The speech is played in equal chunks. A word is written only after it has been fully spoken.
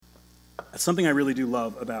It's something I really do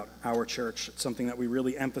love about our church. It's something that we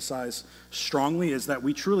really emphasize strongly, is that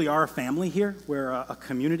we truly are a family here. We're a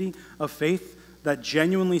community of faith that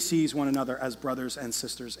genuinely sees one another as brothers and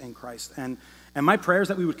sisters in Christ. And my prayer is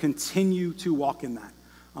that we would continue to walk in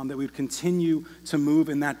that we would continue to move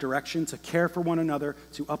in that direction, to care for one another,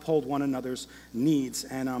 to uphold one another's needs.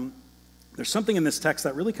 And there's something in this text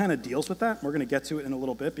that really kind of deals with that. We're going to get to it in a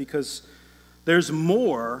little bit, because there's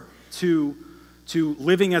more to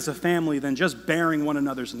living as a family than just bearing one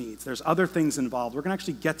another's needs. There's other things involved. We're going to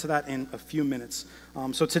actually get to that in a few minutes.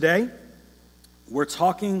 So today, we're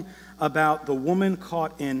talking about the woman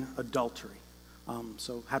caught in adultery.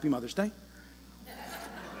 So happy Mother's Day.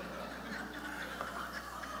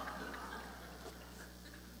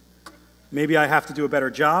 Maybe I have to do a better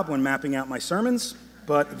job when mapping out my sermons,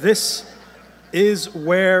 but this is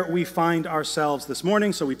where we find ourselves this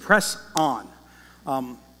morning, so we press on.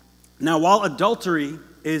 Now, while adultery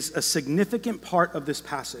is a significant part of this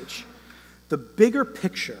passage, the bigger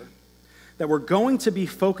picture that we're going to be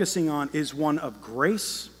focusing on is one of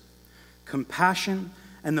grace, compassion,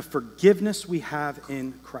 and the forgiveness we have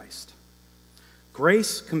in Christ.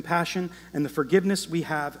 Grace, compassion, and the forgiveness we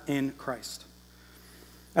have in Christ.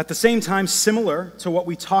 At the same time, similar to what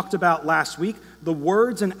we talked about last week, the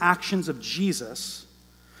words and actions of Jesus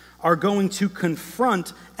are going to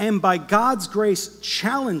confront and, by God's grace,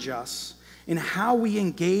 challenge us in how we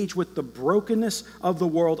engage with the brokenness of the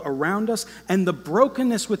world around us and the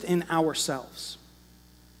brokenness within ourselves.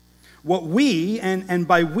 What we, and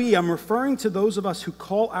by we, I'm referring to those of us who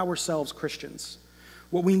call ourselves Christians,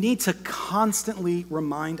 what we need to constantly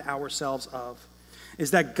remind ourselves of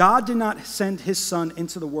is that God did not send his Son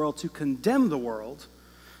into the world to condemn the world,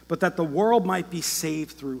 but that the world might be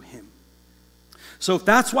saved through him. So if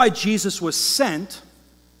that's why Jesus was sent,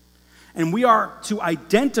 and we are to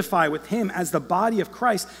identify with him as the body of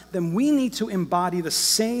Christ, then we need to embody the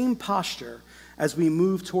same posture as we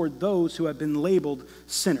move toward those who have been labeled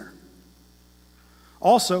sinner.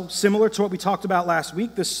 Also, similar to what we talked about last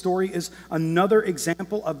week, this story is another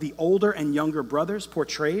example of the older and younger brothers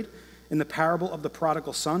portrayed in the parable of the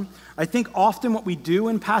prodigal son. I think often what we do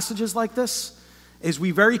in passages like this is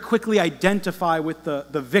we very quickly identify with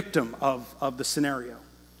the victim of the scenario.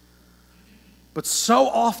 But so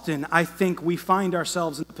often, I think we find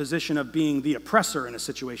ourselves in the position of being the oppressor in a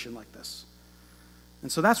situation like this.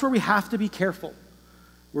 And so that's where we have to be careful.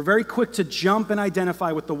 We're very quick to jump and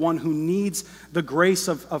identify with the one who needs the grace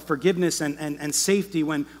of forgiveness and safety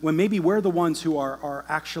when maybe we're the ones who are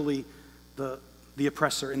actually the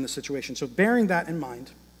oppressor in the situation. So bearing that in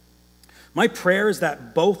mind, my prayer is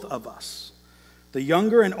that both of us, the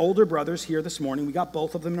younger and older brothers here this morning, we got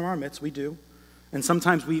both of them in our midst, we do, and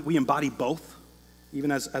sometimes we embody both,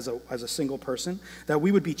 even as a single person, that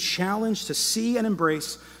we would be challenged to see and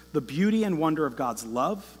embrace the beauty and wonder of God's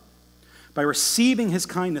love by receiving his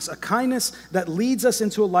kindness, a kindness that leads us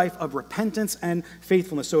into a life of repentance and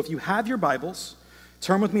faithfulness. So if you have your Bibles,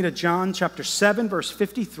 turn with me to John chapter 7, verse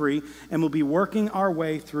 53, and we'll be working our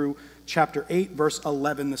way through chapter 8, verse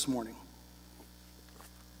 11 this morning.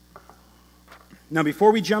 Now,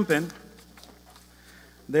 before we jump in,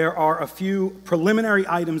 there are a few preliminary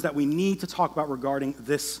items that we need to talk about regarding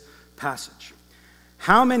this passage.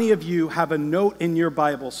 How many of you have a note in your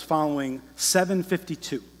Bibles following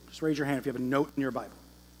 752? Just raise your hand if you have a note in your Bible.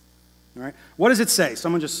 All right. What does it say?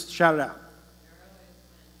 Someone just shout it out.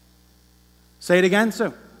 Say it again,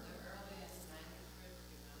 Sue.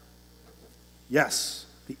 Yes.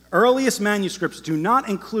 The earliest manuscripts do not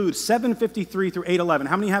include 753 through 811.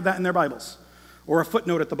 How many have that in their Bibles? Or a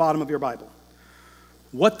footnote at the bottom of your Bible?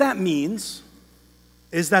 What that means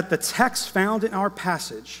is that the text found in our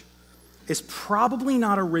passage is probably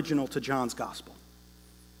not original to John's gospel.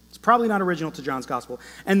 It's probably not original to John's gospel.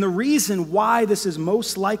 And the reason why this is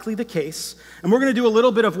most likely the case, and we're going to do a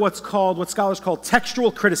little bit of what scholars call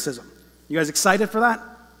textual criticism. You guys excited for that?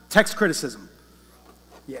 Text criticism.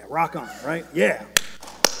 Yeah, rock on, right? Yeah.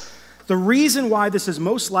 The reason why this is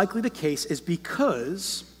most likely the case is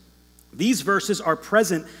because these verses are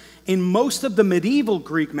present in most of the medieval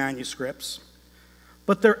Greek manuscripts,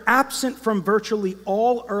 but they're absent from virtually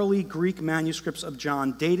all early Greek manuscripts of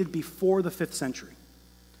John dated before the 5th century.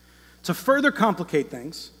 To further complicate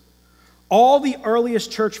things, all the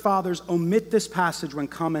earliest church fathers omit this passage when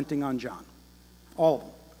commenting on John. All of them.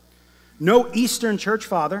 No Eastern church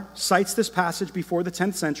father cites this passage before the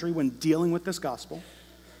 10th century when dealing with this gospel.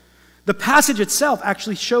 The passage itself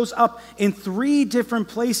actually shows up in 3 different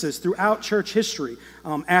places throughout church history.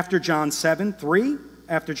 After John 7:3,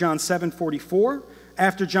 after John 7:44,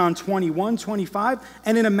 after John 21:25,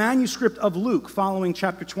 and in a manuscript of Luke following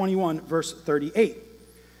chapter 21, verse 38.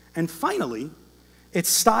 And finally, its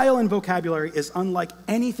style and vocabulary is unlike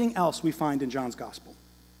anything else we find in John's gospel.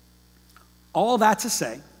 All that to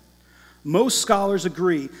say, most scholars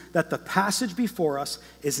agree that the passage before us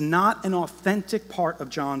is not an authentic part of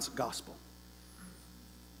John's gospel.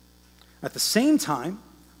 At the same time,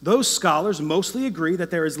 those scholars mostly agree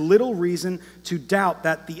that there is little reason to doubt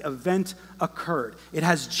that the event occurred. It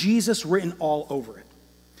has Jesus written all over it.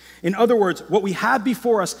 In other words, what we have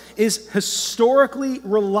before us is historically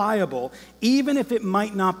reliable, even if it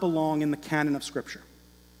might not belong in the canon of Scripture.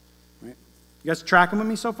 Right? You guys tracking with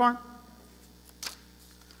me so far?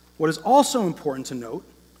 What is also important to note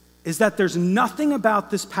is that there's nothing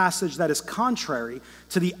about this passage that is contrary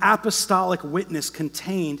to the apostolic witness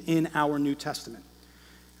contained in our New Testament.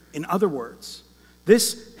 In other words,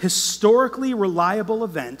 this historically reliable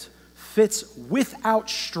event fits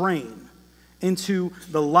without strain into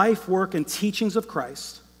the life, work, and teachings of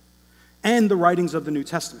Christ and the writings of the New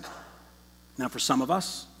Testament. Now, for some of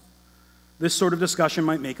us, this sort of discussion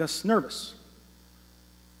might make us nervous.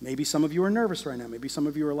 Maybe some of you are nervous right now. Maybe some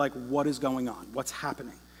of you are like, what is going on? What's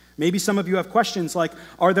happening? Maybe some of you have questions like,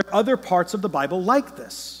 are there other parts of the Bible like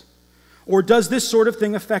this? Or does this sort of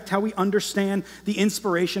thing affect how we understand the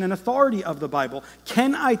inspiration and authority of the Bible?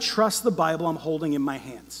 Can I trust the Bible I'm holding in my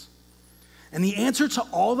hands? And the answer to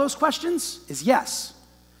all those questions is yes.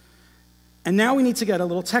 And now we need to get a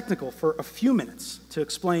little technical for a few minutes to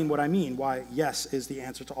explain what I mean, why yes is the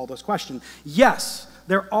answer to all those questions. Yes,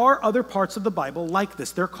 there are other parts of the Bible like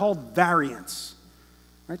this. They're called variants.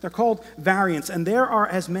 Right? They're called variants, and there are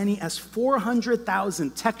as many as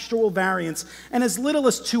 400,000 textual variants and as little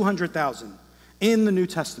as 200,000 in the New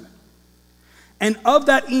Testament. And of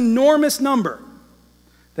that enormous number,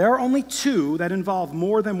 there are only two that involve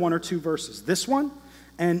more than one or two verses. This one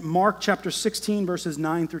and Mark chapter 16, verses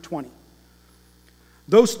 9 through 20.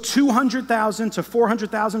 Those 200,000 to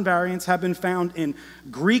 400,000 variants have been found in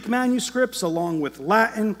Greek manuscripts along with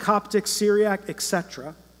Latin, Coptic, Syriac,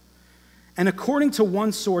 etc. And according to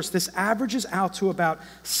one source, this averages out to about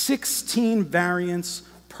 16 variants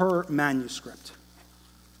per manuscript.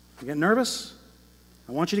 You get nervous?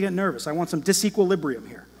 I want you to get nervous. I want some disequilibrium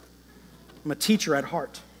here. I'm a teacher at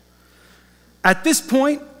heart. At this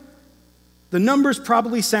point, the numbers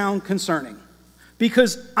probably sound concerning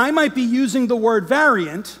because I might be using the word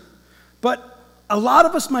variant, but a lot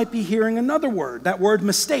of us might be hearing another word, that word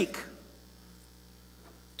mistake.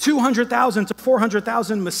 200,000 to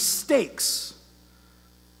 400,000 mistakes.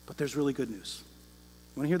 But there's really good news.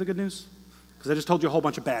 You want to hear the good news? Because I just told you a whole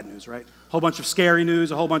bunch of bad news, right? A whole bunch of scary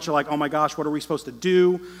news, a whole bunch of like, oh my gosh, what are we supposed to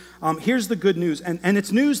do? Here's the good news, and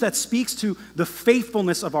it's news that speaks to the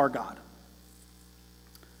faithfulness of our God.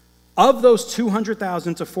 Of those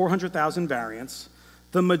 200,000 to 400,000 variants,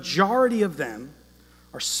 the majority of them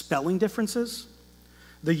are spelling differences,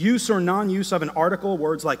 the use or non-use of an article,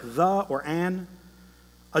 words like the or an,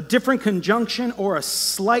 a different conjunction or a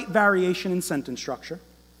slight variation in sentence structure.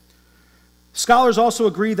 Scholars also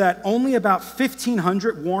agree that only about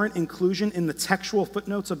 1,500 warrant inclusion in the textual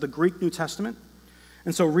footnotes of the Greek New Testament.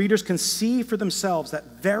 And so readers can see for themselves that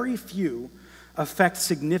very few affect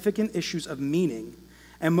significant issues of meaning.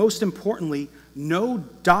 And most importantly, no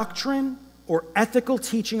doctrine or ethical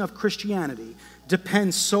teaching of Christianity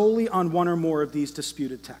depends solely on one or more of these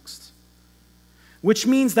disputed texts. Which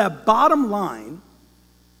means that bottom line,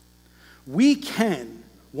 we can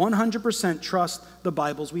 100% trust the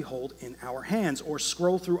Bibles we hold in our hands or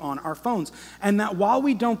scroll through on our phones. And that while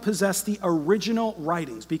we don't possess the original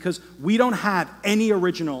writings, because we don't have any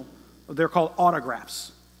original, they're called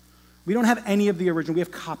autographs. We don't have any of the original, we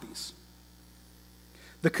have copies.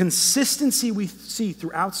 The consistency we see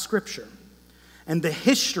throughout Scripture and the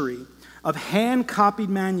history of hand-copied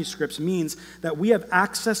manuscripts means that we have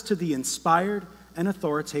access to the inspired and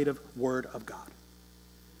authoritative Word of God.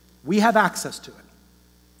 We have access to it.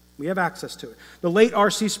 We have access to it. The late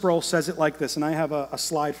R.C. Sproul says it like this, and I have a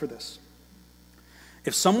slide for this.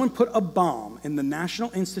 If someone put a bomb in the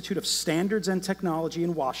National Institute of Standards and Technology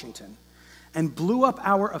in Washington and blew up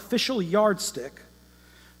our official yardstick,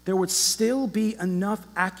 there would still be enough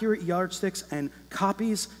accurate yardsticks and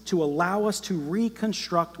copies to allow us to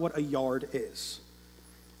reconstruct what a yard is.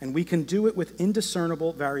 And we can do it with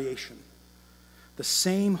indiscernible variation. The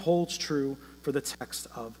same holds true for the text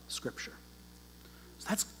of Scripture. So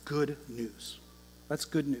that's good news. That's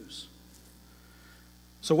good news.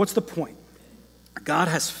 So what's the point? God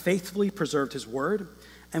has faithfully preserved his word,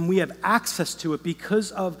 and we have access to it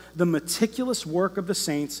because of the meticulous work of the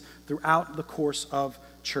saints throughout the course of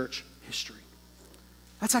church history.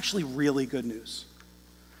 That's actually really good news.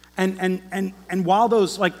 And while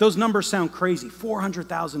those numbers sound crazy,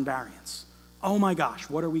 400,000 variants, Oh my gosh,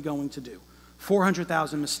 what are we going to do?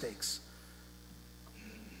 400,000 mistakes.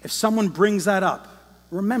 If someone brings that up,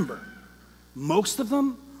 remember, most of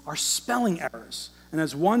them are spelling errors. And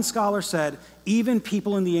as one scholar said, even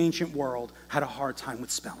people in the ancient world had a hard time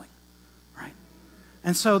with spelling, right?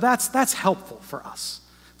 And so that's helpful for us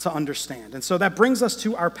to understand. And so that brings us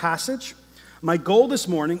to our passage. My goal this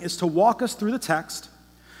morning is to walk us through the text,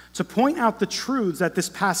 to point out the truths that this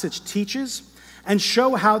passage teaches, and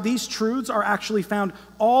show how these truths are actually found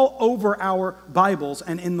all over our Bibles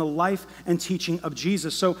and in the life and teaching of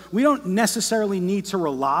Jesus. So we don't necessarily need to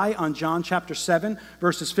rely on John chapter 7,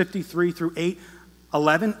 verses 53 through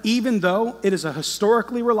 8:11, even though it is a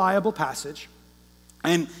historically reliable passage,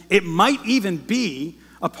 and it might even be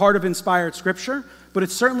a part of inspired scripture, but it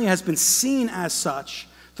certainly has been seen as such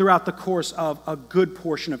throughout the course of a good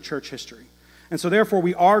portion of church history. And so therefore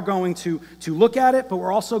we are going to look at it, but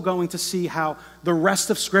we're also going to see how the rest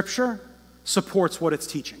of Scripture supports what it's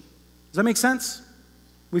teaching. Does that make sense?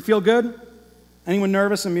 We feel good? Anyone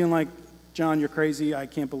nervous and being like, John, you're crazy, I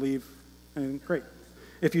can't believe? Great.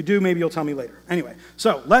 If you do, maybe you'll tell me later. Anyway,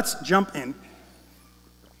 so let's jump in.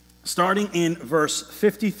 Starting in verse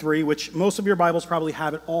 53, which most of your Bibles probably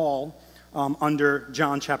have it all under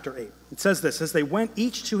John chapter 8. It says this, as they went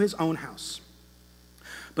each to his own house.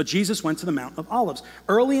 But Jesus went to the Mount of Olives.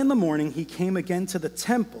 Early in the morning, he came again to the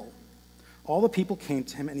temple. All the people came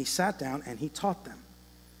to him, and he sat down, and he taught them.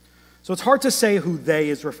 So it's hard to say who they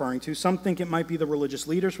is referring to. Some think it might be the religious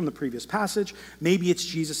leaders from the previous passage. Maybe it's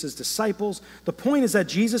Jesus' disciples. The point is that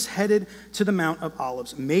Jesus headed to the Mount of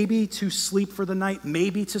Olives, maybe to sleep for the night,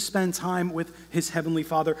 maybe to spend time with his heavenly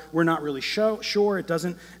Father. We're not really sure. It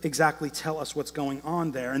doesn't exactly tell us what's going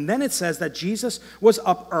on there. And then it says that Jesus was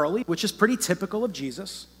up early, which is pretty typical of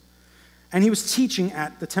Jesus, and he was teaching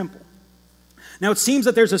at the temple. Now it seems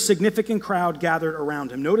that there's a significant crowd gathered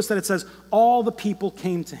around him. Notice that it says all the people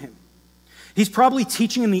came to him. He's probably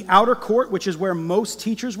teaching in the outer court, which is where most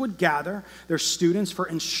teachers would gather their students for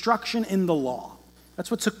instruction in the law.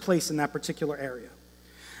 That's what took place in that particular area.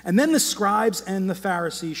 And then the scribes and the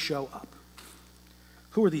Pharisees show up.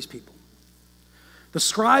 Who are these people? The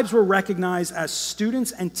scribes were recognized as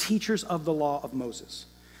students and teachers of the law of Moses.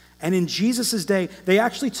 And in Jesus' day, they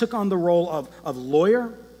actually took on the role of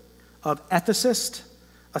lawyer, of ethicist,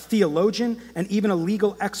 a theologian, and even a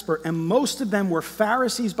legal expert, and most of them were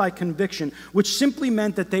Pharisees by conviction, which simply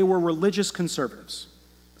meant that they were religious conservatives.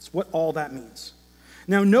 That's what all that means.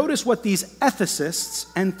 Now notice what these ethicists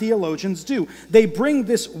and theologians do. They bring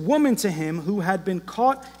this woman to him who had been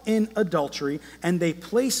caught in adultery, and they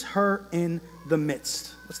place her in the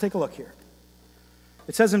midst. Let's take a look here.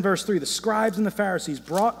 It says in verse 3, the scribes and the Pharisees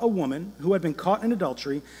brought a woman who had been caught in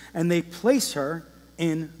adultery, and they place her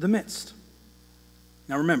in the midst.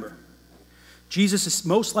 Now remember, Jesus is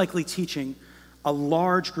most likely teaching a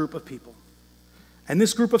large group of people. And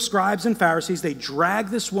this group of scribes and Pharisees, they drag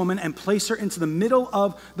this woman and place her into the middle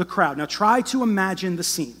of the crowd. Now try to imagine the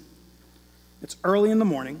scene. It's early in the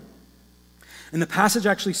morning. And the passage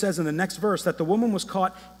actually says in the next verse that the woman was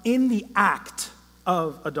caught in the act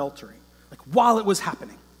of adultery, like while it was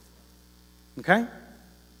happening. Okay?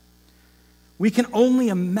 We can only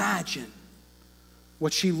imagine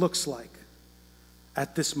what she looks like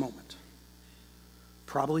at this moment.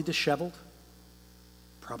 Probably disheveled,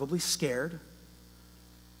 probably scared,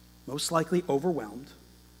 most likely overwhelmed.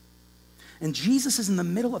 And Jesus is in the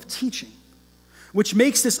middle of teaching, which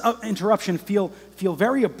makes this interruption feel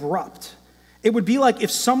very abrupt. It would be like if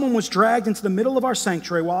someone was dragged into the middle of our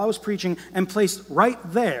sanctuary while I was preaching and placed right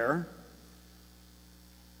there.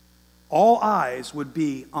 All eyes would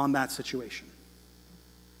be on that situation.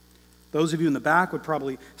 Those of you in the back would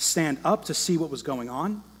probably stand up to see what was going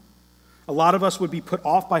on. A lot of us would be put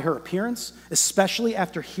off by her appearance, especially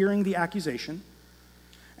after hearing the accusation.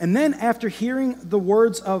 And then after hearing the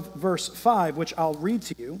words of verse 5, which I'll read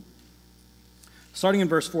to you, starting in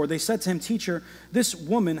verse 4, they said to him, "Teacher, this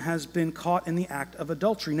woman has been caught in the act of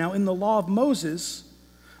adultery. Now in the law of Moses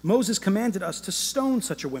commanded us to stone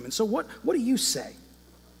such a woman. So what do you say?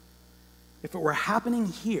 If it were happening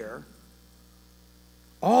here,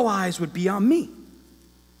 all eyes would be on me.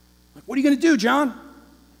 Like, what are you going to do, John?"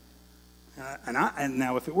 And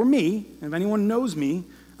now if it were me, and if anyone knows me,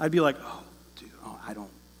 I'd be like, "Oh, dude,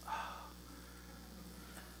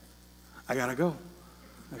 I gotta go.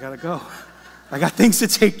 I got things to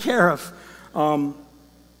take care of."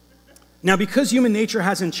 Now, because human nature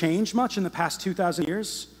hasn't changed much in the past 2,000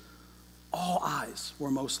 years, all eyes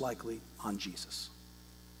were most likely on Jesus.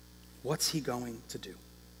 What's he going to do?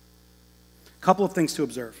 A couple of things to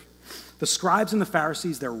observe. The scribes and the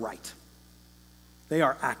Pharisees, they're right. They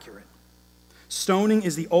are accurate. Stoning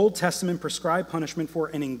is the Old Testament prescribed punishment for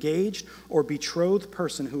an engaged or betrothed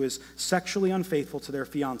person who is sexually unfaithful to their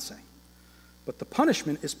fiancé. But the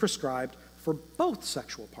punishment is prescribed for both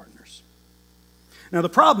sexual partners. Now, the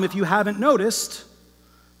problem, if you haven't noticed,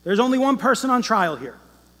 there's only one person on trial here.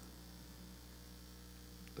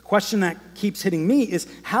 The question that keeps hitting me is,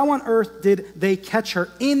 how on earth did they catch her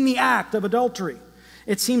in the act of adultery?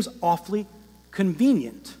 It seems awfully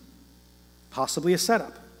convenient, possibly a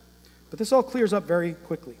setup. But this all clears up very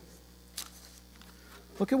quickly.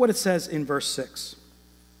 Look at what it says in verse 6.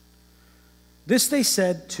 This they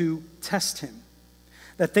said to test him,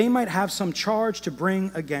 that they might have some charge to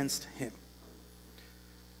bring against him.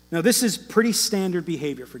 Now, this is pretty standard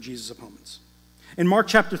behavior for Jesus' opponents. In Mark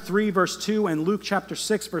chapter 3, verse 2, and Luke chapter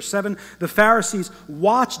 6, verse 7, the Pharisees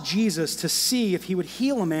watched Jesus to see if he would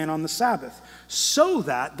heal a man on the Sabbath, so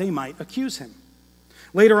that they might accuse him.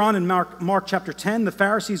 Later on in Mark chapter 10, the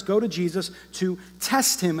Pharisees go to Jesus to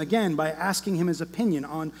test him again by asking him his opinion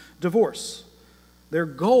on divorce. Their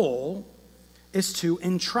goal is to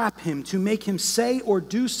entrap him, to make him say or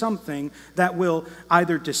do something that will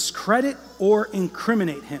either discredit or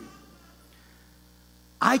incriminate him.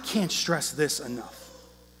 I can't stress this enough.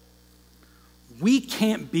 We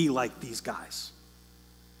can't be like these guys.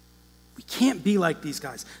 We can't be like these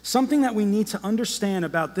guys. Something that we need to understand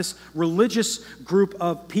about this religious group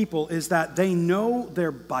of people is that they know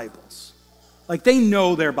their Bibles. Like, they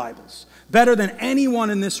know their Bibles better than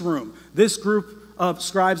anyone in this room. This group of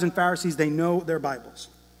scribes and Pharisees, they know their Bibles.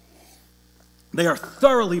 They are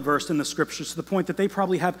thoroughly versed in the scriptures to the point that they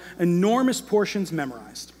probably have enormous portions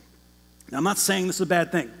memorized. Now, I'm not saying this is a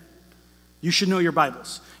bad thing. You should know your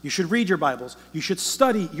Bibles. You should read your Bibles. You should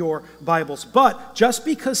study your Bibles. But just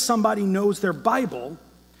because somebody knows their Bible,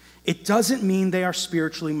 it doesn't mean they are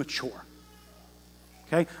spiritually mature.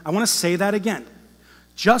 Okay? I want to say that again.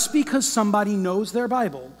 Just because somebody knows their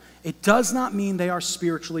Bible, it does not mean they are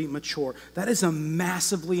spiritually mature. That is a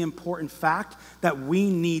massively important fact that we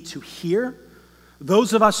need to hear.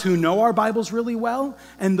 Those of us who know our Bibles really well,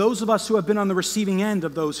 and those of us who have been on the receiving end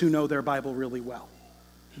of those who know their Bible really well.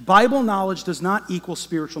 Bible knowledge does not equal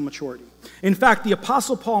spiritual maturity. In fact, the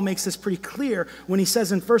Apostle Paul makes this pretty clear when he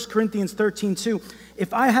says in 1 Corinthians 13:2,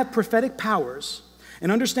 if I have prophetic powers and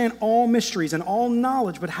understand all mysteries and all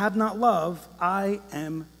knowledge but have not love, I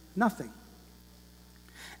am nothing.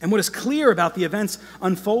 And what is clear about the events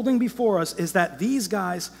unfolding before us is that these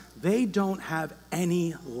guys, they don't have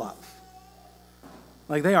any love.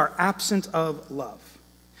 Like, they are absent of love.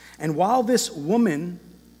 And while this woman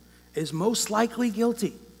is most likely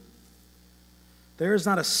guilty, there is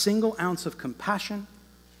not a single ounce of compassion,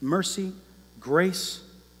 mercy, grace,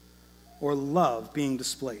 or love being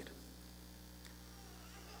displayed.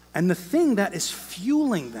 And the thing that is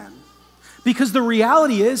fueling them, because the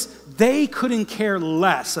reality is they couldn't care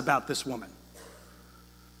less about this woman.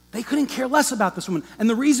 They couldn't care less about this woman. And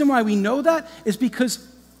the reason why we know that is because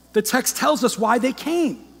the text tells us why they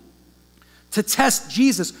came. To test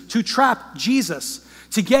Jesus, to trap Jesus,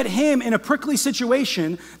 to get him in a prickly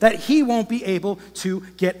situation that he won't be able to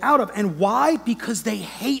get out of. And why? Because they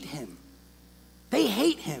hate him. They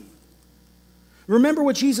hate him. Remember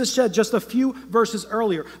what Jesus said just a few verses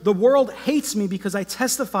earlier. The world hates me because I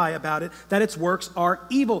testify about it, that its works are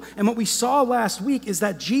evil. And what we saw last week is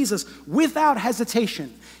that Jesus, without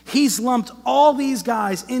hesitation, he's lumped all these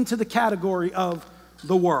guys into the category of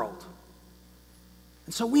the world.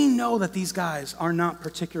 And so we know that these guys are not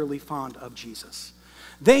particularly fond of Jesus.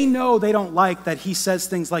 They know they don't like that he says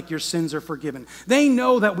things like your sins are forgiven. They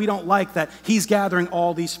know that we don't like that he's gathering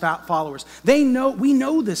all these followers. We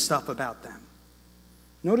know this stuff about them.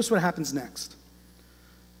 Notice what happens next.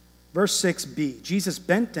 Verse 6b, Jesus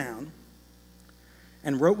bent down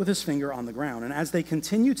and wrote with his finger on the ground. And as they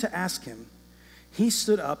continued to ask him, he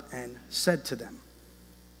stood up and said to them.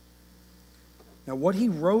 Now, what he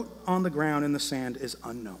wrote on the ground in the sand is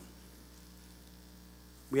unknown.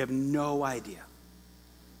 We have no idea.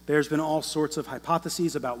 There's been all sorts of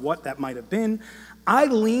hypotheses about what that might have been. I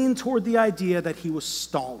lean toward the idea that he was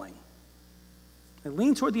stalling.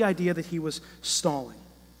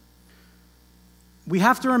 We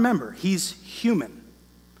have to remember, he's human.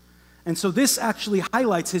 And so this actually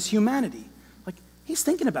highlights his humanity. Like, he's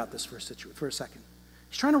thinking about this for a second.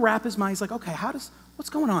 He's trying to wrap his mind. He's like, okay, what's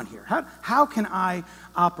going on here? How can I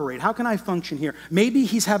operate? How can I function here? Maybe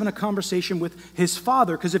he's having a conversation with his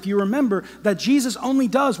Father, because if you remember that Jesus only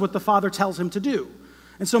does what the Father tells him to do.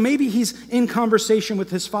 And so maybe he's in conversation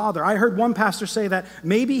with his Father. I heard one pastor say that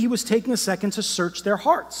maybe he was taking a second to search their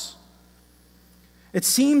hearts. It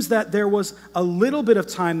seems that there was a little bit of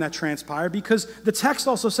time that transpired because the text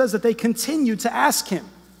also says that they continued to ask him.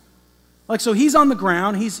 Like, so he's on the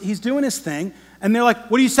ground, he's doing his thing, and they're like,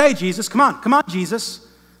 what do you say, Jesus? Come on, Jesus.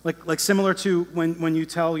 Like similar to when you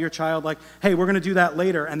tell your child, like, hey, we're going to do that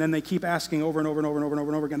later, and then they keep asking over and over and over and over and over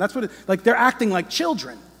and over again. That's what like they're acting like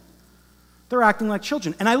children. They're acting like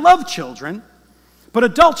children. And I love children, but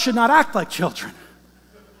adults should not act like children.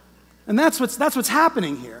 And that's what's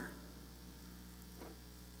happening here.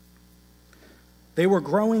 They were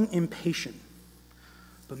growing impatient.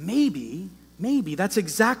 But maybe that's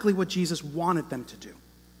exactly what Jesus wanted them to do.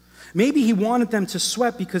 Maybe he wanted them to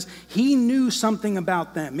sweat because he knew something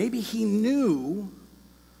about them. Maybe he knew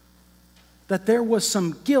that there was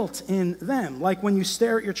some guilt in them. Like when you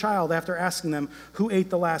stare at your child after asking them who ate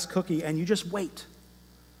the last cookie, and you just wait.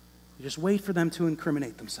 You just wait for them to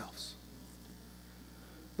incriminate themselves.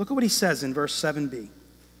 Look at what he says in verse 7b,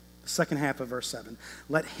 the second half of verse 7.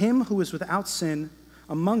 Let him who is without sin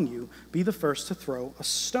among you be the first to throw a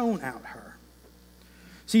stone at her.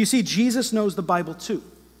 So you see, Jesus knows the Bible too.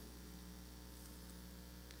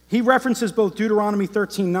 He references both Deuteronomy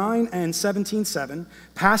 13:9 and 17:7,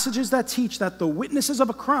 passages that teach that the witnesses of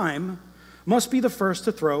a crime must be the first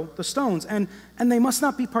to throw the stones, and they must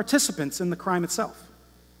not be participants in the crime itself.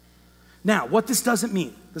 Now, what this doesn't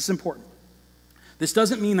mean, this is important. This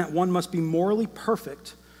doesn't mean that one must be morally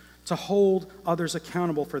perfect to hold others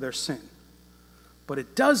accountable for their sin. But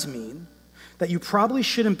it does mean that you probably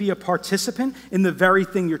shouldn't be a participant in the very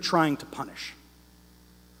thing you're trying to punish.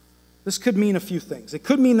 This could mean a few things. It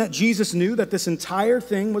could mean that Jesus knew that this entire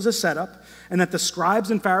thing was a setup and that the scribes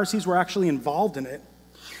and Pharisees were actually involved in it.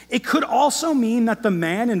 It could also mean that the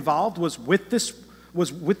man involved was with this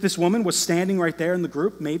woman, was standing right there in the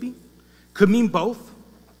group, maybe. Could mean both.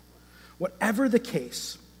 Whatever the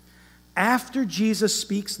case, after Jesus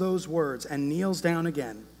speaks those words and kneels down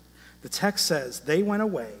again, the text says they went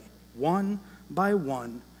away one by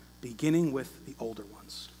one, beginning with the older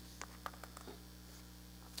ones.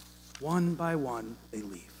 One by one, they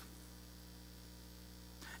leave.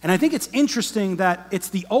 And I think it's interesting that it's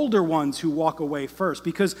the older ones who walk away first,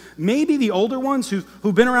 because maybe the older ones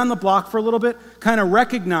who've been around the block for a little bit kind of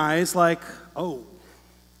recognize, like, oh,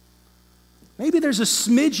 maybe there's a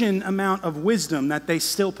smidgen amount of wisdom that they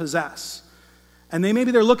still possess. And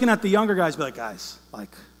maybe they're looking at the younger guys, be like, guys,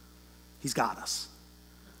 like, he's got us.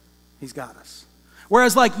 He's got us.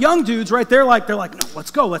 Whereas like young dudes, right, they're like, no, let's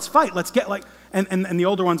go, let's fight, let's get like, and the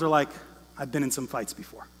older ones are like, I've been in some fights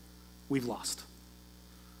before. We've lost.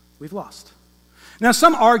 We've lost. Now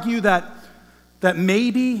some argue that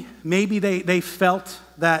maybe they felt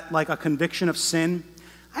that like a conviction of sin.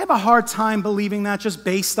 I have a hard time believing that just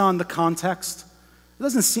based on the context. It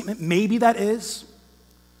doesn't seem, maybe that is.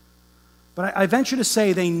 But I venture to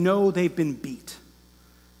say they know they've been beat.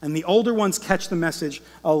 And the older ones catch the message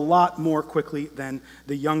a lot more quickly than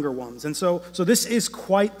the younger ones. And so this is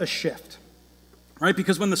quite a shift, right?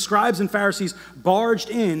 Because when the scribes and Pharisees barged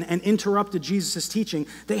in and interrupted Jesus' teaching,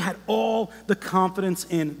 they had all the confidence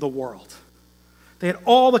in the world. They had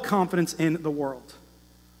all the confidence in the world.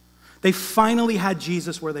 They finally had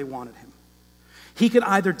Jesus where they wanted him. He could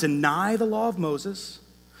either deny the law of Moses,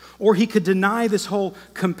 or he could deny this whole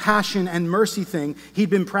compassion and mercy thing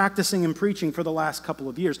he'd been practicing and preaching for the last couple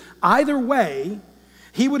of years. Either way,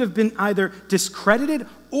 he would have been either discredited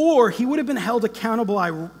or he would have been held accountable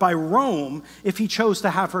by Rome if he chose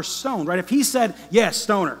to have her stoned, right? If he said, yes,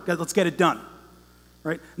 stone her, let's get it done,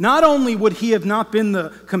 right? Not only would he have not been the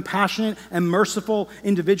compassionate and merciful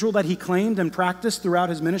individual that he claimed and practiced throughout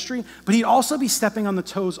his ministry, but he'd also be stepping on the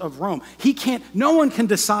toes of Rome. No one can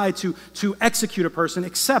decide to execute a person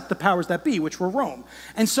except the powers that be, which were Rome.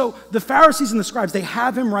 And so the Pharisees and the scribes, they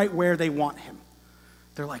have him right where they want him.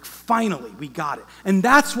 They're like, finally, we got it. And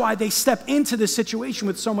that's why they step into this situation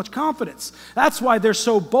with so much confidence. That's why they're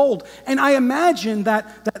so bold. And I imagine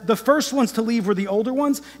that the first ones to leave were the older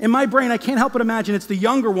ones. In my brain, I can't help but imagine it's the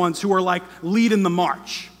younger ones who are like leading the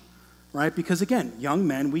march, right? Because again, young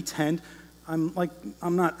men, I'm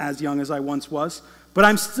not as young as I once was, but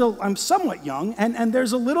I'm somewhat young. And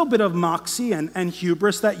there's a little bit of moxie and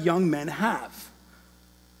hubris that young men have.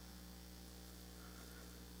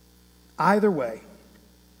 Either way,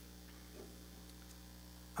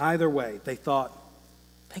 they thought,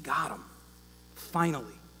 they got him.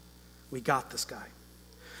 Finally, we got this guy.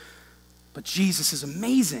 But Jesus is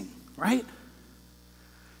amazing, right?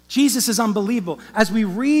 Jesus is unbelievable. As we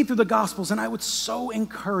read through the Gospels, and I would so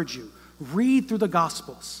encourage you, read through the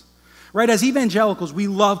Gospels, right? As evangelicals, we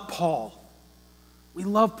love Paul. We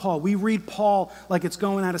love Paul. We read Paul like it's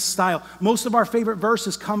going out of style. Most of our favorite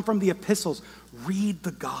verses come from the epistles. Read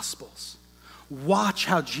the Gospels. Watch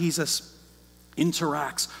how Jesus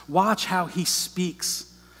interacts. Watch how he speaks.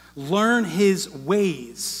 Learn his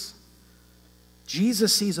ways.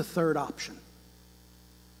 Jesus sees a third option.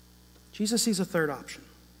 Jesus sees a third option.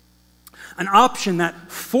 An option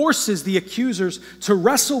that forces the accusers to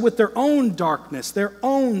wrestle with their own darkness, their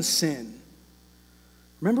own sin.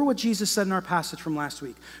 Remember what Jesus said in our passage from last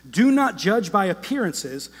week. Do not judge by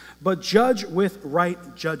appearances, but judge with right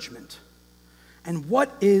judgment. And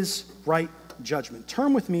what is right judgment?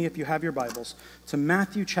 Turn with me, if you have your Bibles, to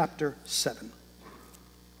Matthew chapter 7.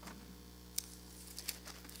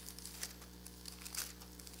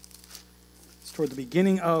 It's toward the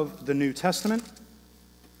beginning of the New Testament.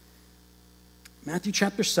 Matthew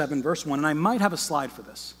chapter 7, verse 1, and I might have a slide for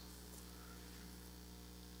this.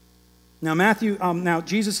 Now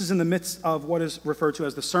Jesus is in the midst of what is referred to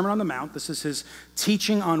as the Sermon on the Mount. This is his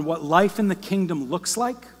teaching on what life in the kingdom looks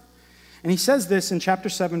like. And he says this in chapter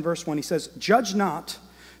 7, verse 1. He says, "Judge not,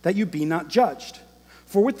 that you be not judged.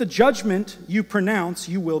 For with the judgment you pronounce,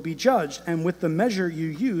 you will be judged, and with the measure you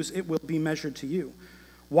use, it will be measured to you.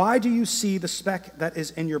 Why do you see the speck that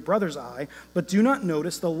is in your brother's eye, but do not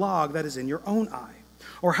notice the log that is in your own eye?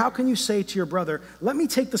 Or how can you say to your brother, 'Let me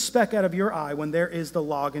take the speck out of your eye,' when there is the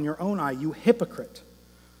log in your own eye, you hypocrite?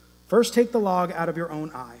 First take the log out of your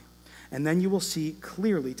own eye, and then you will see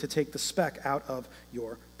clearly to take the speck out of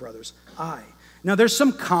your brother's eye." Now there's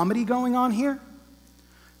some comedy going on here,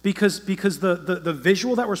 because the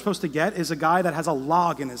visual that we're supposed to get is a guy that has a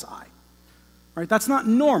log in his eye. Right? That's not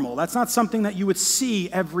normal. That's not something that you would see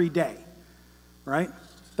every day. Right?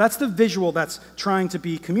 That's the visual that's trying to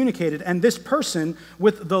be communicated. And this person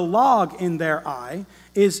with the log in their eye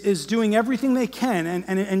is doing everything they can.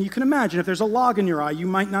 And you can imagine if there's a log in your eye, you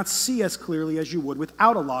might not see as clearly as you would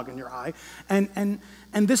without a log in your eye. And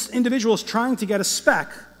this individual is trying to get a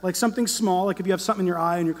speck, like something small, like if you have something in your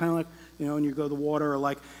eye and you're kind of like, and you go to the water, or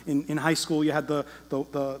like in high school, you had the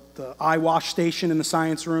eye wash station in the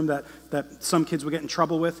science room that some kids would get in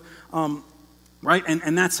trouble with, right?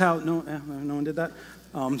 And that's how, no one did that?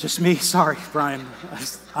 Just me, sorry, Brian.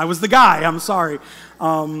 I was the guy, I'm sorry.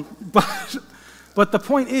 But the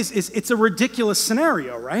point is it's a ridiculous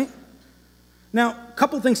scenario, right? Now, a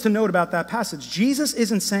couple things to note about that passage. Jesus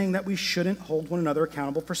isn't saying that we shouldn't hold one another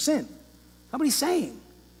accountable for sin. That's what he's saying.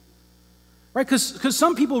 Right, because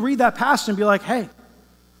some people read that passage and be like, hey,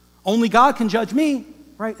 only God can judge me,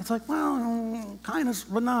 right? It's like, well, kind of,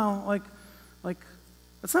 but no, like,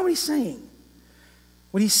 that's not what he's saying.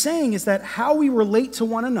 What he's saying is that how we relate to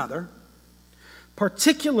one another,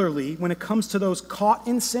 particularly when it comes to those caught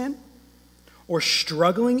in sin or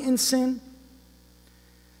struggling in sin,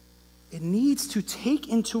 it needs to take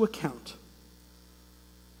into account,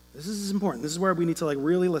 this is important, this is where we need to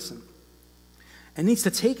really listen. It needs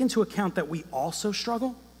to take into account that we also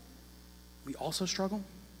struggle. We also struggle.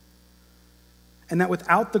 And that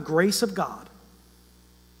without the grace of God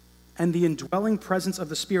and the indwelling presence of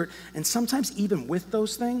the Spirit, and sometimes even with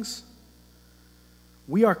those things,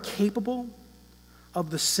 we are capable of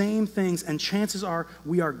the same things, and chances are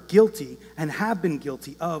we are guilty and have been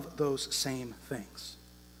guilty of those same things.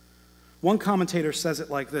 One commentator says it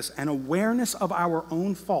like this: an awareness of our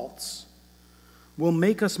own faults will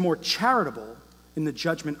make us more charitable in the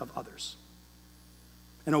judgment of others.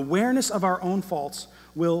 An awareness of our own faults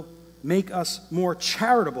will make us more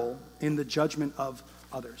charitable in the judgment of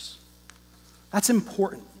others. That's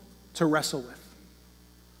important to wrestle with.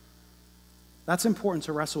 That's important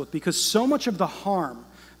to wrestle with, because so much of the harm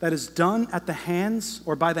that is done at the hands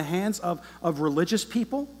or by the hands of religious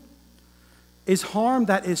people is harm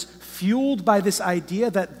that is fueled by this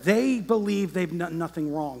idea that they believe they've done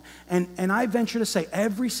nothing wrong. And I venture to say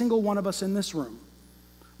every single one of us in this room,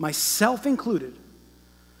 myself included,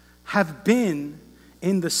 have been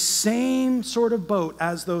in the same sort of boat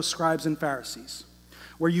as those scribes and Pharisees,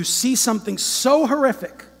 where you see something so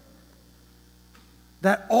horrific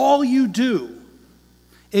that all you do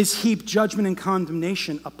is heap judgment and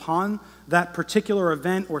condemnation upon that particular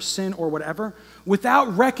event or sin or whatever,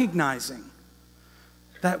 without recognizing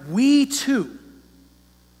that we too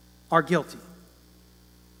are guilty.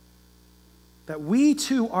 That we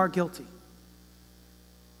too are guilty.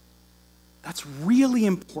 That's really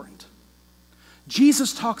important.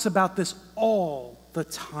 Jesus talks about this all the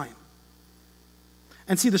time.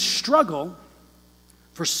 And see, the struggle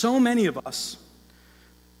for so many of us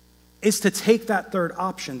is to take that third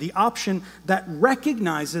option, the option that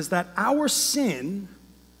recognizes that our sin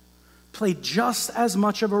played just as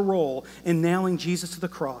much of a role in nailing Jesus to the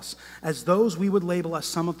cross as those we would label as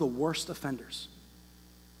some of the worst offenders.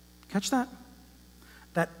 Catch that?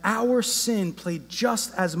 That our sin played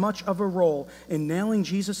just as much of a role in nailing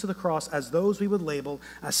Jesus to the cross as those we would label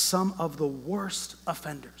as some of the worst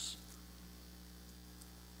offenders.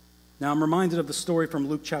 Now, I'm reminded of the story from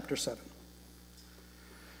Luke chapter 7.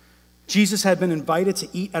 Jesus had been invited to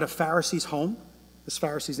eat at a Pharisee's home. This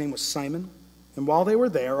Pharisee's name was Simon. And while they were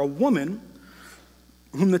there, a woman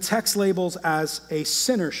whom the text labels as a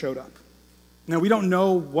sinner showed up. Now, we don't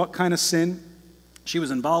know what kind of sin she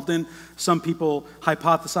was involved in. Some people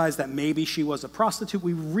hypothesize that maybe she was a prostitute.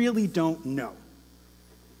 We really don't know.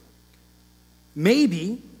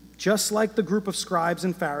 Maybe, just like the group of scribes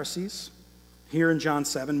and Pharisees here in John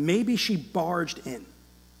 7, maybe she barged in.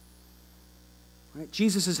 Right?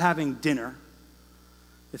 Jesus is having dinner.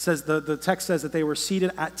 It says the text says that they were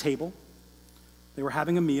seated at table. They were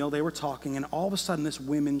having a meal, they were talking, and all of a sudden this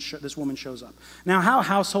woman shows up. Now, how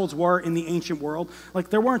households were in the ancient world, like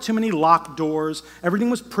there weren't too many locked doors. Everything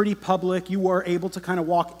was pretty public. You were able to kind of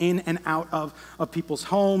walk in and out of people's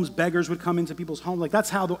homes. Beggars would come into people's homes. Like that's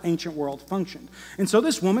how the ancient world functioned. And so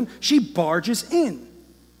this woman, she barges in.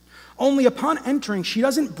 Only upon entering, she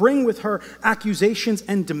doesn't bring with her accusations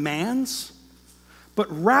and demands, but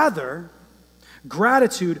rather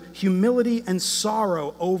gratitude, humility, and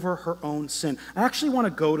sorrow over her own sin. I actually want to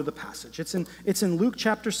go to the passage. It's in Luke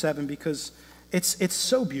chapter 7 because it's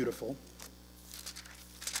so beautiful.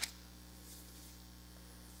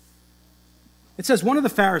 It says, one of the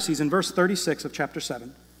Pharisees, in verse 36 of chapter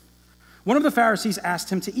 7, one of the Pharisees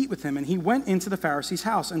asked him to eat with him, and he went into the Pharisee's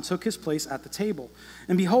house and took his place at the table.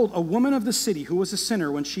 And behold, a woman of the city who was a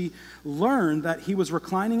sinner, when she learned that he was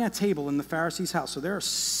reclining at table in the Pharisee's house, so they're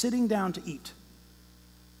sitting down to eat,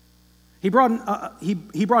 she brought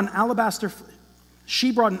an alabaster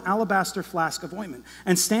flask of ointment,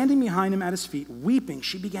 and standing behind him at his feet, weeping,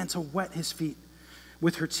 she began to wet his feet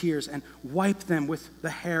with her tears and wiped them with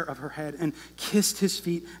the hair of her head and kissed his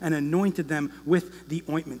feet and anointed them with the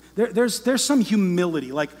ointment. There's some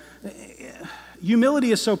humility. Like,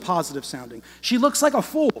 humility is so positive sounding. She looks like a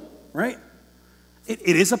fool, right?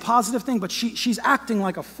 It is a positive thing, but she's acting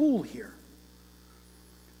like a fool here.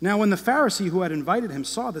 Now, when the Pharisee who had invited him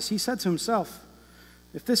saw this, he said to himself,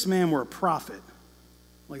 if this man were a prophet,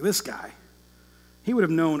 like this guy, he would have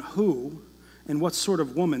known who and what sort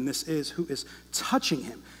of woman this is who is touching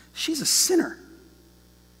him. She's a sinner.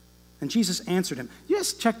 And Jesus answered him.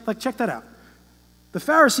 Yes, check that out. The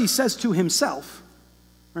Pharisee says to himself,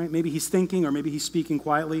 right? Maybe he's thinking or maybe he's speaking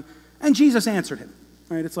quietly, and Jesus answered him.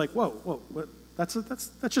 Right? It's like, whoa, that's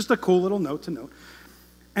just a cool little note to note.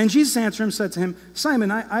 And Jesus answered him, said to him, Simon,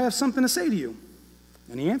 I have something to say to you.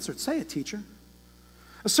 And he answered, say it, teacher.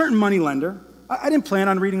 A certain moneylender, I didn't plan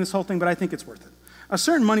on reading this whole thing, but I think it's worth it. A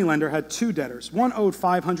certain moneylender had two debtors. One owed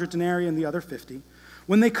 500 denarii and the other 50.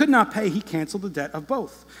 When they could not pay, he canceled the debt of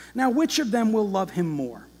both. Now, which of them will love him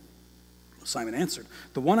more? Simon answered,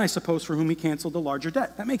 the one, I suppose, for whom he canceled the larger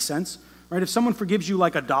debt. That makes sense, right? If someone forgives you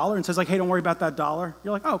like $1 and says like, hey, don't worry about that $1,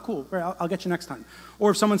 you're like, oh, cool, right, I'll get you next time.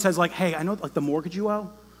 Or if someone says like, hey, I know like the mortgage you owe,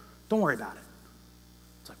 don't worry about it.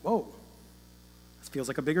 It's like, whoa, this feels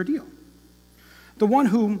like a bigger deal. The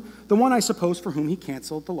one, I suppose, for whom he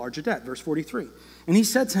canceled the larger debt, verse 43. And he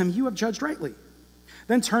said to him, you have judged rightly.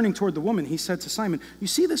 Then turning toward the woman, he said to Simon, you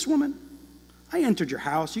see this woman? I entered your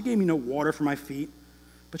house. You gave me no water for my feet,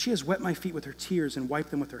 but she has wet my feet with her tears and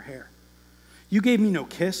wiped them with her hair. You gave me no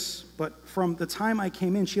kiss, but from the time I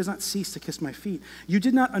came in, she has not ceased to kiss my feet. You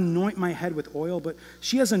did not anoint my head with oil, but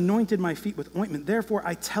she has anointed my feet with ointment. Therefore,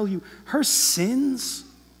 I tell you, her sins,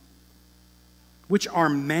 which are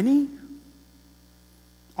many,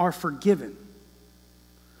 are forgiven,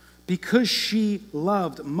 because she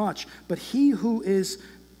loved much. But he who is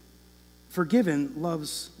forgiven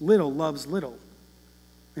loves little.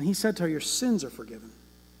 And he said to her, your sins are forgiven.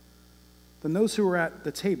 Then those who were at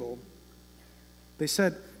the table, they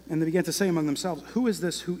said, and they began to say among themselves, who is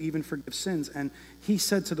this who even forgives sins? And he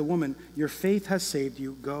said to the woman, your faith has saved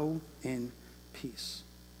you. Go in peace.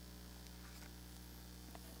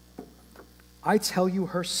 I tell you,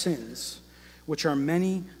 her sins, which are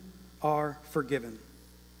many, are forgiven.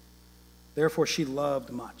 Therefore she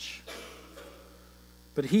loved much.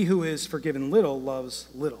 But he who is forgiven little loves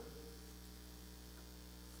little.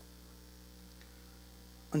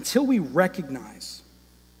 Until we recognize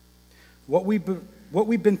what we've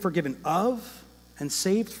been forgiven of and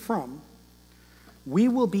saved from, we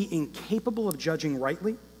will be incapable of judging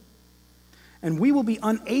rightly, and we will be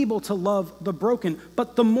unable to love the broken.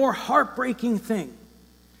 But the more heartbreaking thing,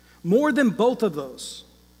 more than both of those,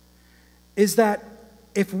 is that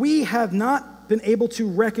if we have not been able to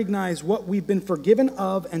recognize what we've been forgiven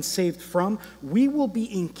of and saved from, we will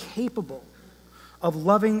be incapable of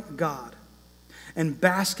loving God and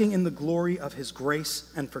basking in the glory of his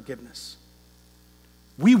grace and forgiveness.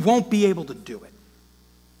 We won't be able to do it.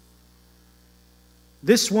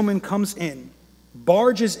 This woman comes in,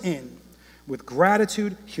 barges in, with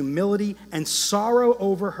gratitude, humility, and sorrow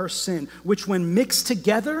over her sin, which when mixed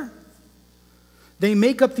together, they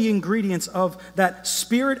make up the ingredients of that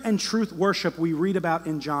spirit and truth worship we read about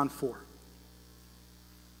in John 4.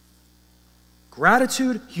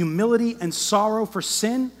 Gratitude, humility, and sorrow for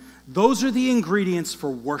sin, those are the ingredients for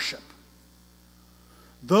worship.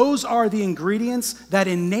 Those are the ingredients that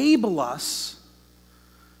enable us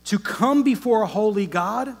to come before a holy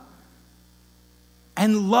God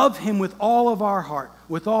and love him with all of our heart,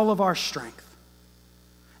 with all of our strength,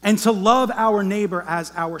 and to love our neighbor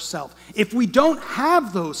as ourselves. If we don't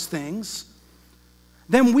have those things,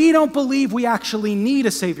 then we don't believe we actually need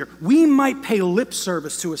a Savior. We might pay lip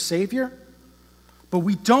service to a Savior, but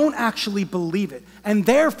we don't actually believe it. And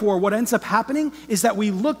therefore, what ends up happening is that we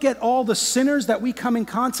look at all the sinners that we come in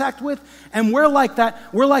contact with, and we're like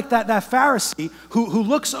that Pharisee who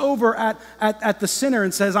looks over at the sinner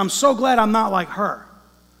and says, I'm so glad I'm not like her.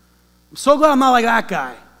 I'm so glad I'm not like that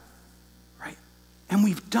guy. Right? And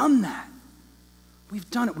we've done that. We've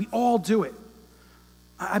done it. We all do it.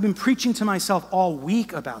 I've been preaching to myself all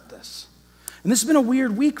week about this. And this has been a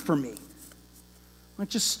weird week for me. Like,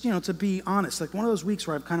 just, to be honest, like one of those weeks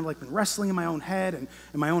where I've kind of like been wrestling in my own head and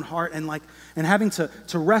in my own heart and having to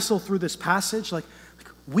wrestle through this passage. Like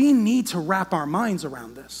we need to wrap our minds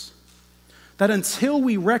around this. That until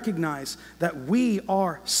we recognize that we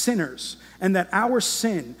are sinners and that our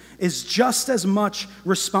sin is just as much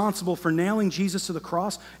responsible for nailing Jesus to the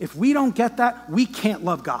cross, if we don't get that, we can't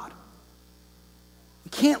love God.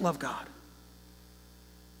 We can't love God.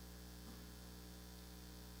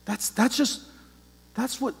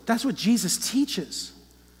 That's what Jesus teaches.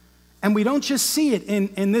 And we don't just see it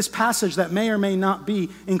in this passage that may or may not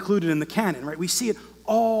be included in the canon, right? We see it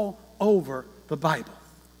all over the Bible.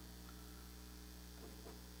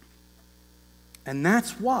 And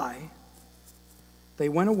that's why they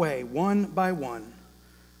went away one by one,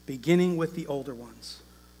 beginning with the older ones.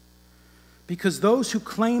 Because those who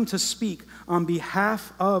claimed to speak on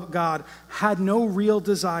behalf of God had no real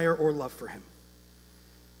desire or love for him.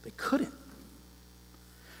 They couldn't.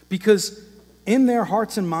 Because in their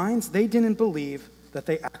hearts and minds, they didn't believe that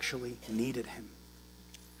they actually needed him.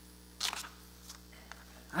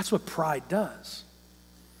 That's what pride does.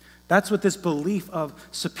 That's what this belief of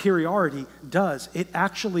superiority does. It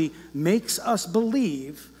actually makes us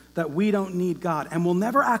believe that we don't need God. And we'll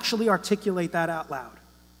never actually articulate that out loud.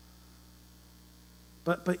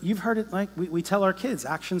 But you've heard it, like we tell our kids,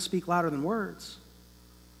 actions speak louder than words.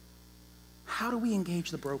 How do we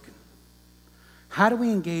engage the broken? How do we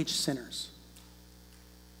engage sinners?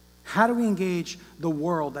 How do we engage the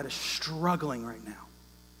world that is struggling right now?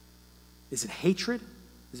 Is it hatred?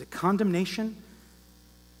 Is it condemnation?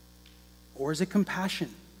 Or is it compassion?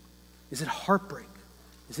 Is it heartbreak?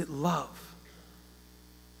 Is it love?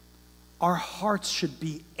 Our hearts should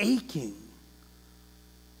be aching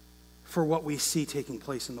for what we see taking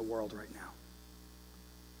place in the world right now.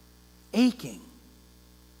 Aching.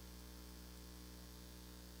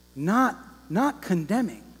 Not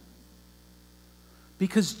condemning.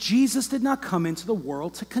 Because Jesus did not come into the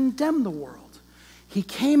world to condemn the world. He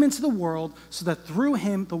came into the world so that through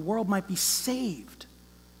him the world might be saved.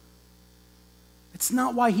 It's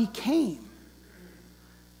not why he came.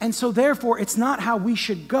 And so therefore, it's not how we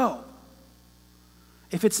should go.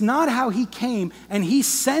 If it's not how he came and he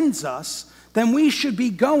sends us, then we should be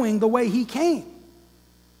going the way he came.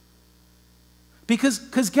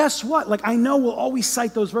 Because guess what? Like, I know we'll always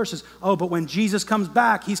cite those verses. Oh, but when Jesus comes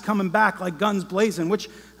back, he's coming back like guns blazing, which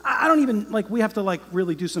I don't even, we have to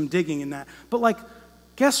really do some digging in that. But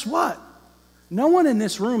guess what? No one in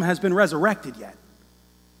this room has been resurrected yet.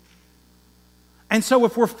 And so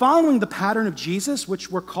if we're following the pattern of Jesus,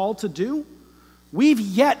 which we're called to do, we've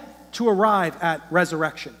yet to arrive at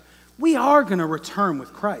resurrection. We are going to return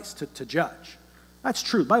with Christ to judge. That's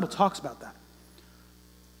true. The Bible talks about that.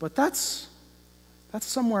 But that's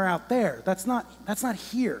somewhere out there. That's not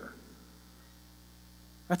here.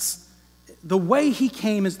 That's the way he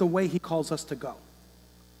came is the way he calls us to go.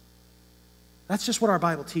 That's just what our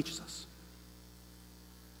Bible teaches us.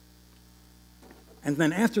 And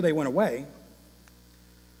then after they went away,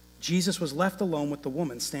 Jesus was left alone with the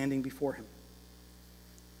woman standing before him.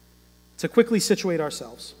 To quickly situate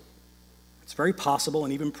ourselves, it's very possible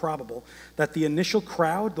and even probable that the initial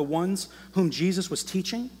crowd, the ones whom Jesus was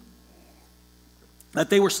teaching,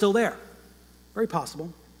 that they were still there. Very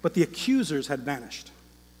possible. But the accusers had vanished.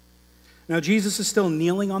 Now Jesus is still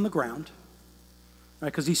kneeling on the ground, right?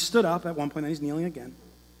 Because he stood up at one point and he's kneeling again.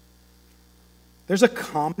 There's a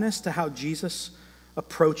calmness to how Jesus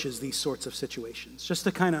approaches these sorts of situations. Just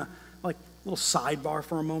to kind of, little sidebar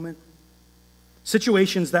for a moment.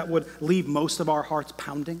 situations that would leave most of our hearts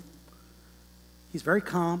pounding. He's very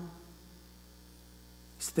calm.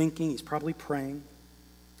 He's thinking, he's probably praying.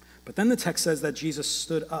 But then the text says that Jesus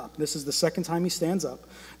stood up. This is the second time he stands up.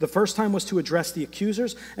 The first time was to address the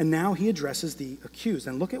accusers, and now he addresses the accused.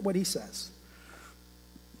 And look at what he says.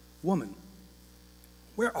 Woman,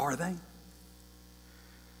 where are they?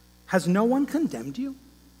 Has no one condemned you?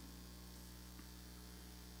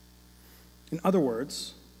 In other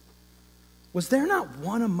words, was there not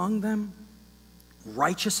one among them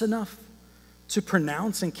righteous enough to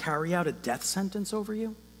pronounce and carry out a death sentence over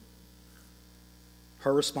you?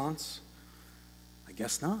 Her response, I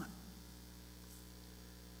guess not.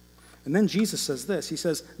 And then Jesus says this. He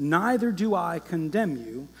says, neither do I condemn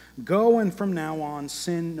you. Go and from now on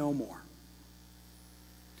sin no more.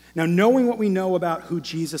 Now, knowing what we know about who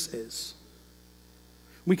Jesus is,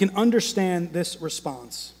 we can understand this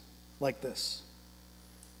response like this.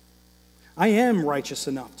 I am righteous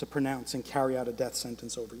enough to pronounce and carry out a death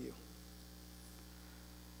sentence over you.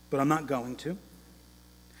 But I'm not going to.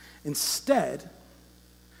 Instead,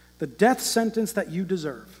 the death sentence that you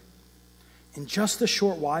deserve, in just a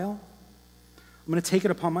short while, I'm going to take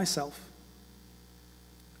it upon myself.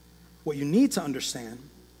 What you need to understand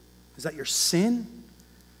is that your sin,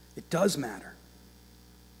 it does matter.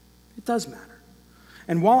 It does matter.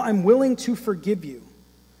 And while I'm willing to forgive you,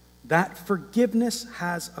 that forgiveness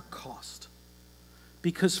has a cost.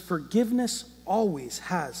 Because forgiveness always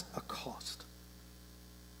has a cost.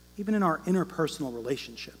 Even in our interpersonal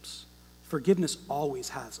relationships, forgiveness always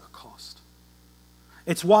has a cost.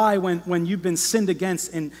 It's why when you've been sinned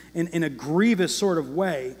against in a grievous sort of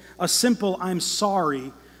way, a simple I'm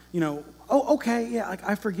sorry, oh, okay, yeah,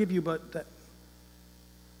 I forgive you, but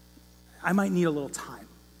I might need a little time.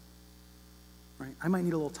 Right? I might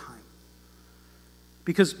need a little time.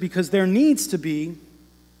 Because there needs to be,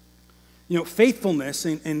 faithfulness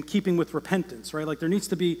in keeping with repentance, right? Like there needs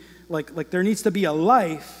to be a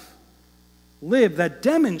life lived that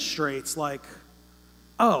demonstrates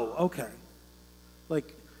oh, okay.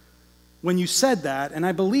 Like when you said that and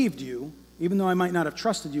I believed you, even though I might not have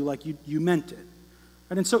trusted you, you meant it.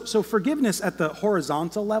 Right? And so forgiveness at the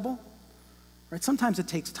horizontal level, right? Sometimes it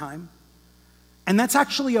takes time. And that's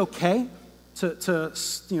actually okay to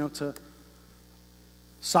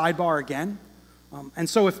sidebar again. And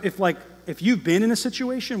so if you've been in a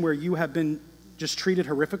situation where you have been just treated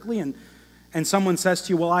horrifically and someone says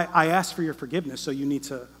to you, well, I asked for your forgiveness, so you need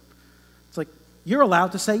to, it's like, you're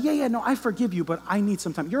allowed to say, yeah, no, I forgive you, but I need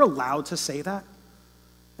some time. You're allowed to say that.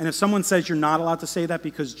 And if someone says you're not allowed to say that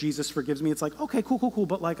because Jesus forgives me, it's like, okay, cool,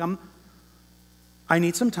 but I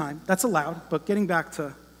need some time. That's allowed. But getting back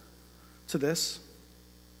to this,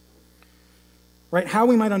 right, how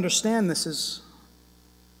we might understand this is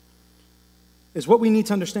what we need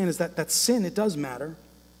to understand is that sin, it does matter.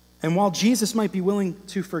 And while Jesus might be willing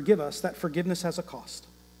to forgive us, that forgiveness has a cost.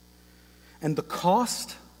 And the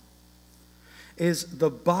cost is the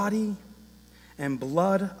body and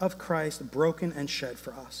blood of Christ broken and shed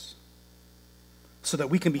for us, so that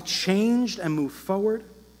we can be changed and move forward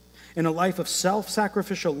in a life of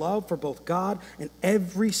self-sacrificial love for both God and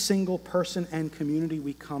every single person and community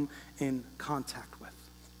we come in contact with.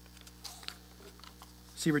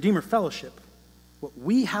 See, Redeemer Fellowship, what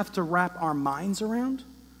we have to wrap our minds around,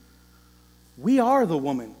 we are the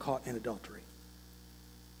woman caught in adultery.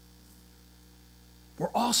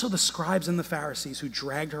 We're also the scribes and the Pharisees who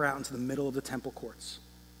dragged her out into the middle of the temple courts.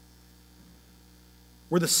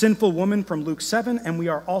 We're the sinful woman from Luke 7, and we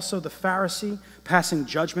are also the Pharisee passing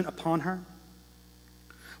judgment upon her.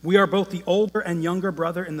 We are both the older and younger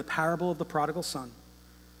brother in the parable of the prodigal son.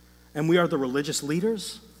 And we are the religious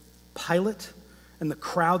leaders, Pilate, and the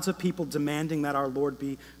crowds of people demanding that our Lord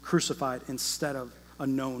be crucified instead of a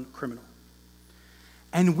known criminal.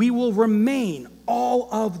 And we will remain all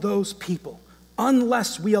of those people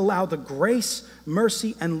unless we allow the grace,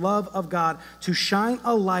 mercy, and love of God to shine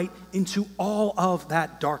a light into all of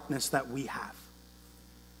that darkness that we have.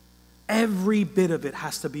 Every bit of it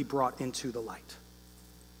has to be brought into the light.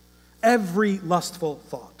 Every lustful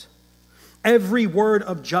thought, every word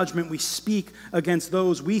of judgment we speak against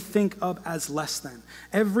those we think of as less than,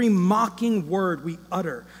 every mocking word we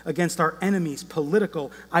utter against our enemies,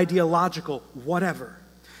 political, ideological, whatever,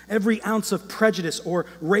 every ounce of prejudice or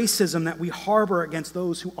racism that we harbor against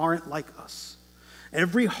those who aren't like us,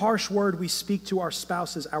 every harsh word we speak to our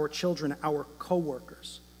spouses, our children, our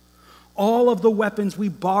co-workers, all of the weapons we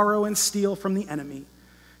borrow and steal from the enemy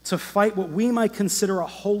to fight what we might consider a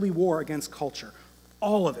holy war against culture,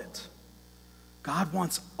 all of it. God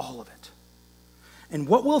wants all of it. And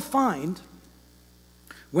what we'll find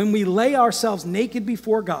when we lay ourselves naked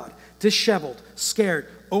before God, disheveled, scared,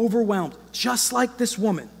 overwhelmed, just like this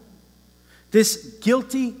woman, this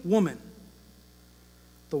guilty woman,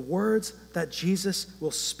 the words that Jesus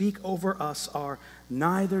will speak over us are,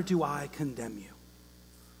 "Neither do I condemn you."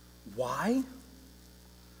 Why?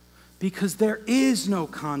 Because there is no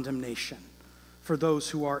condemnation for those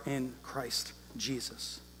who are in Christ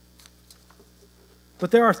Jesus. But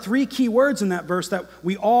there are three key words in that verse that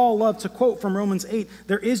we all love to quote from Romans 8.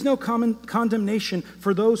 There is no condemnation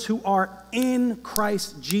for those who are in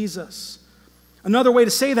Christ Jesus. Another way to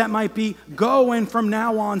say that might be, go and from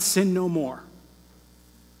now on sin no more.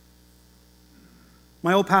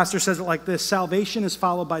 My old pastor says it like this: salvation is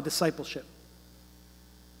followed by discipleship.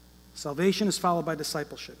 Salvation is followed by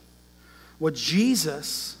discipleship. What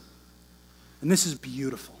Jesus, and this is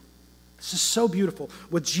beautiful, this is so beautiful.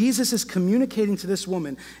 What Jesus is communicating to this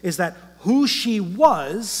woman is that who she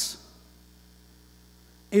was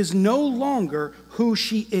is no longer who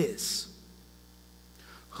she is.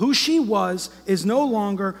 Who she was is no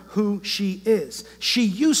longer who she is. She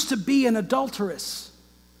used to be an adulteress,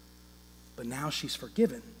 but now she's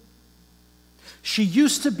forgiven. She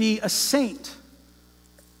used to be a saint,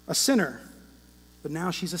 a sinner, but now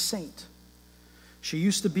she's a saint. She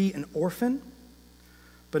used to be an orphan,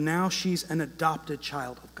 but now she's an adopted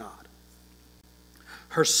child of God.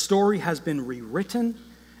 Her story has been rewritten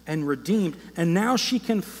and redeemed, and now she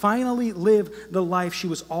can finally live the life she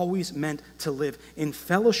was always meant to live, in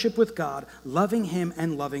fellowship with God, loving Him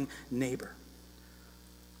and loving neighbor.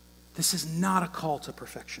 This is not a call to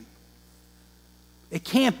perfection. It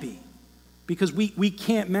can't be, because we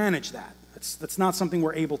can't manage that. That's not something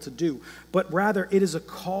we're able to do. But rather, it is a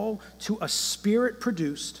call to a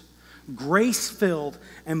Spirit-produced, grace-filled,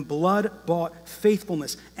 and blood-bought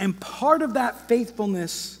faithfulness. And part of that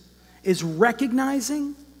faithfulness is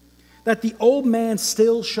recognizing that the old man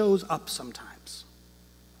still shows up sometimes.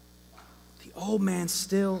 The old man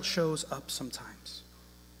still shows up sometimes.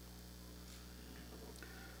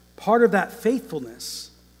 Part of that faithfulness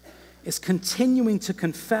is continuing to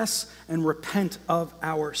confess and repent of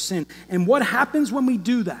our sin. And what happens when we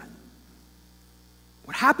do that?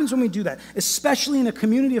 What happens when we do that, especially in a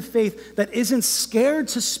community of faith that isn't scared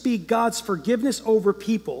to speak God's forgiveness over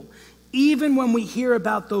people, even when we hear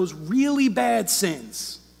about those really bad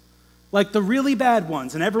sins, like the really bad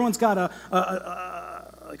ones, and everyone's got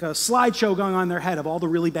like a slideshow going on in their head of all the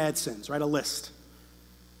really bad sins, right? A list.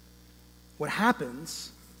 What happens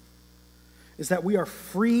is that we are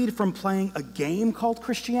freed from playing a game called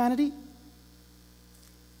Christianity,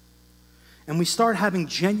 and we start having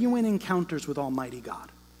genuine encounters with Almighty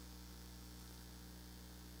God.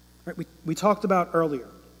 Right? We talked about earlier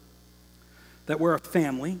that we're a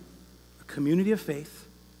family, a community of faith,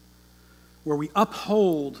 where we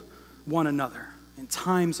uphold one another in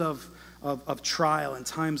times of trial, in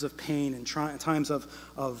times of pain, in times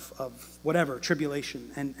of whatever,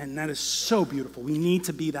 tribulation, and that is so beautiful. We need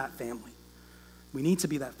to be that family. We need to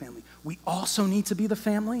be that family. We also need to be the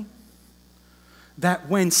family that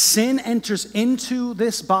when sin enters into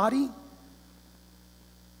this body,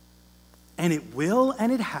 and it will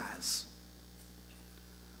and it has,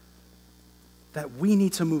 that we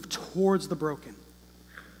need to move towards the broken.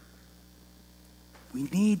 We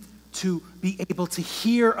need to be able to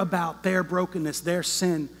hear about their brokenness, their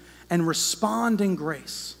sin, and respond in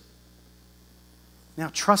grace. Now,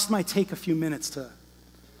 trust might take a few minutes to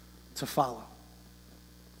follow.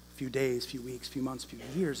 A few days, few weeks, few months, few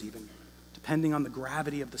years even, depending on the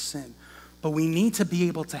gravity of the sin. But we need to be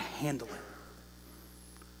able to handle it.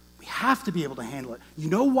 We have to be able to handle it. You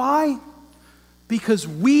know why? Because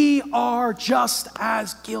we are just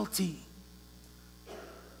as guilty.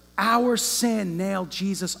 Our sin nailed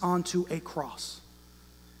Jesus onto a cross.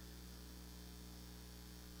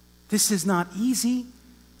 This is not easy.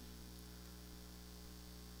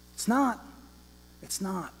 It's not. It's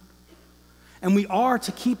not. And we are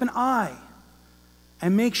to keep an eye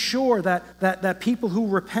and make sure that people who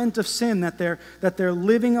repent of sin, that they're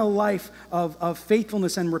living a life of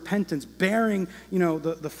faithfulness and repentance, bearing,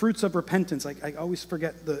 the fruits of repentance. I always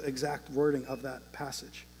forget the exact wording of that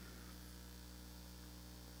passage.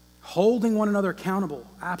 Holding one another accountable,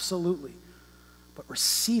 absolutely. But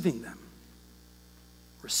receiving them.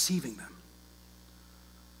 Receiving them.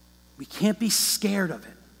 We can't be scared of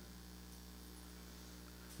it.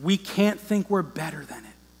 We can't think we're better than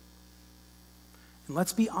it. And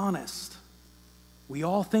let's be honest, we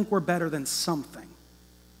all think we're better than something.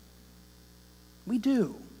 We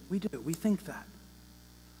do. We think that.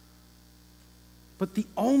 But the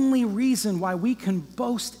only reason why we can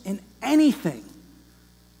boast in anything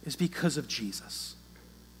is because of Jesus.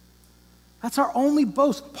 That's our only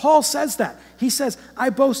boast. Paul says that. He says, I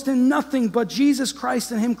boast in nothing but Jesus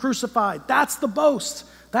Christ and him crucified. That's the boast.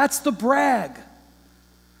 That's the brag.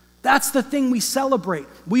 That's the thing we celebrate.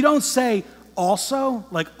 We don't say, also,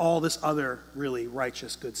 like all this other really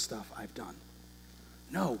righteous, good stuff I've done.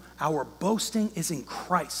 No, our boasting is in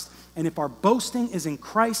Christ. And if our boasting is in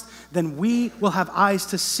Christ, then we will have eyes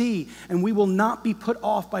to see, and we will not be put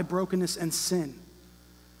off by brokenness and sin.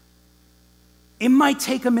 It might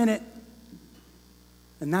take a minute,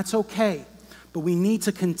 and that's okay, but we need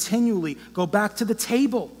to continually go back to the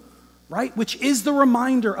table, right? Which is the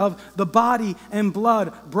reminder of the body and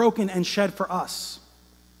blood broken and shed for us.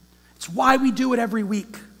 It's why we do it every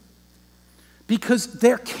week. Because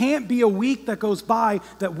there can't be a week that goes by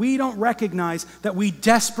that we don't recognize that we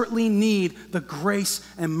desperately need the grace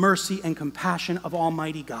and mercy and compassion of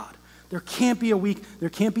Almighty God. There can't be a week, there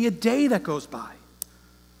can't be a day that goes by.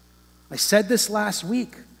 I said this last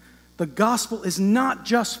week. The gospel is not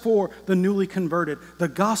just for the newly converted. The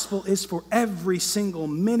gospel is for every single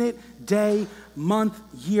minute, day, month,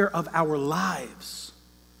 year of our lives.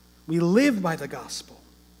 We live by the gospel.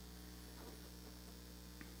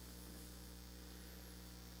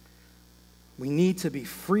 We need to be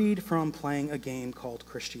freed from playing a game called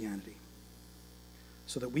Christianity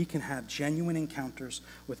so that we can have genuine encounters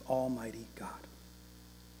with Almighty God.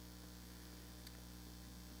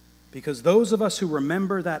 Because those of us who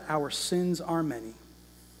remember that our sins are many,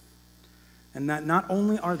 and that not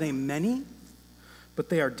only are they many, but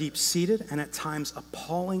they are deep-seated and at times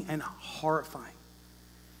appalling and horrifying.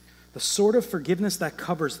 The sort of forgiveness that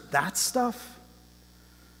covers that stuff,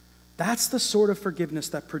 that's the sort of forgiveness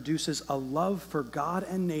that produces a love for God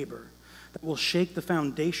and neighbor that will shake the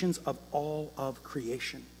foundations of all of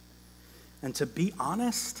creation. And to be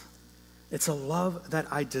honest, it's a love that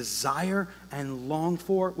I desire and long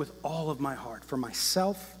for with all of my heart, for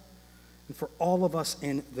myself and for all of us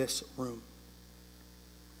in this room.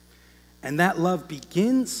 And that love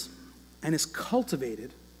begins and is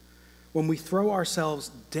cultivated when we throw ourselves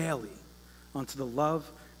daily onto the love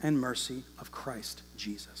and mercy of Christ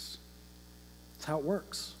Jesus. That's how it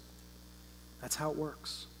works. That's how it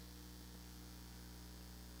works.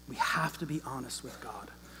 We have to be honest with God.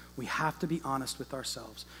 We have to be honest with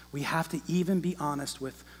ourselves. We have to even be honest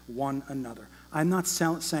with one another. I'm not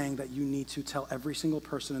saying that you need to tell every single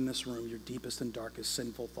person in this room your deepest and darkest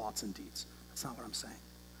sinful thoughts and deeds. That's not what I'm saying.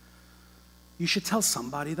 You should tell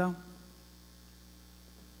somebody, though.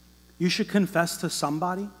 You should confess to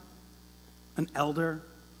somebody, an elder,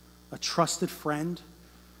 a trusted friend,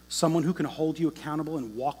 someone who can hold you accountable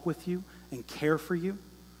and walk with you and care for you.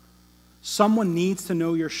 Someone needs to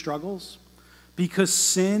know your struggles because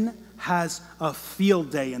sin has a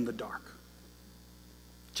field day in the dark.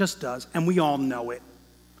 Just does, and we all know it.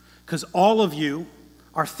 Because all of you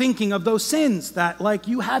are thinking of those sins that, like,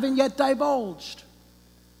 you haven't yet divulged.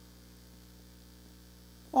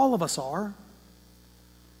 All of us are.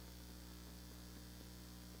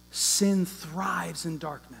 Sin thrives in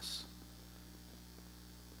darkness.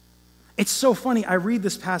 It's so funny. I read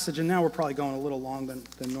this passage, and now we're probably going a little long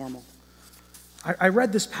than normal. I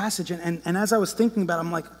read this passage, and as I was thinking about it,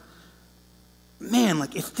 I'm like, man,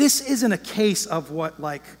 like, if this isn't a case of what,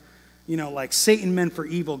 like, you know, like Satan meant for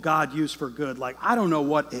evil, God used for good, like, I don't know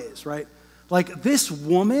what is, right? Like, this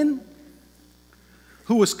woman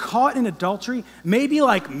who was caught in adultery, maybe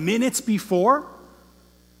like minutes before,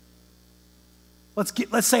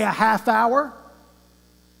 let's say a half hour,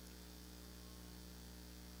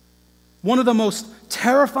 one of the most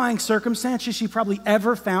terrifying circumstances she probably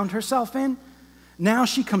ever found herself in. Now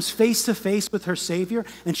she comes face to face with her Savior,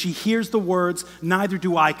 and she hears the words, "Neither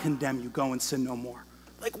do I condemn you, go and sin no more."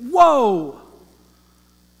 Like, whoa!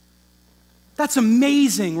 That's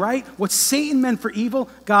amazing, right? What Satan meant for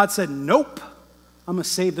evil, God said, nope, I'm going to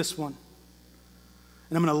save this one.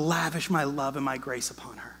 And I'm going to lavish my love and my grace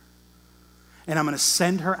upon her. And I'm going to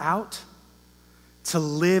send her out to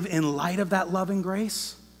live in light of that love and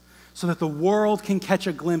grace so that the world can catch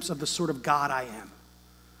a glimpse of the sort of God I am.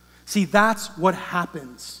 See, that's what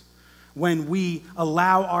happens when we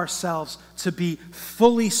allow ourselves to be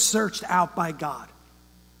fully searched out by God.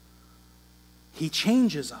 He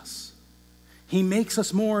changes us. He makes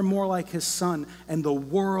us more and more like his Son, and the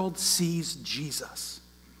world sees Jesus.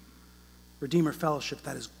 Redeemer Fellowship,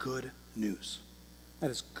 that is good news. That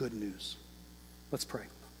is good news. Let's pray.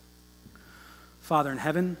 Father in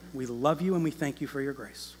heaven, we love you and we thank you for your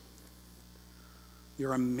grace.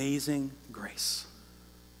 Your amazing grace,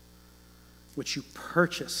 which you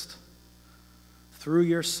purchased through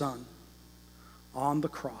your Son on the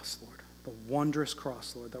cross, Lord, the wondrous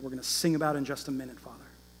cross, Lord, that we're going to sing about in just a minute, Father.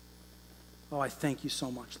 Oh, I thank you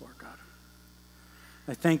so much, Lord God.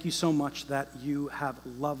 I thank you so much that you have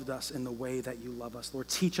loved us in the way that you love us. Lord,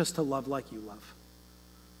 teach us to love like you love.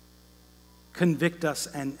 Convict us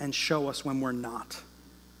and show us when we're not.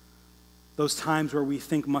 Those times where we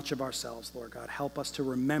think much of ourselves, Lord God, help us to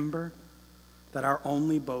remember that our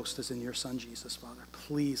only boast is in your Son, Jesus, Father.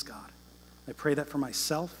 Please, God, I pray that for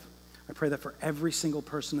myself. I pray that for every single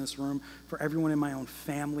person in this room, for everyone in my own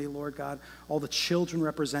family, Lord God, all the children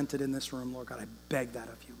represented in this room, Lord God, I beg that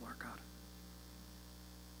of you, Lord God.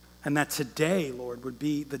 And that today, Lord, would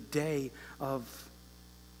be the day of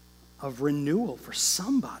renewal for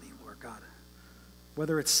somebody, Lord God.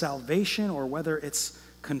 Whether it's salvation or whether it's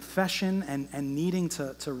confession and needing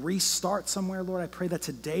to restart somewhere, Lord, I pray that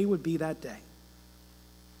today would be that day.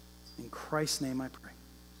 In Christ's name I pray.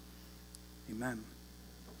 Amen.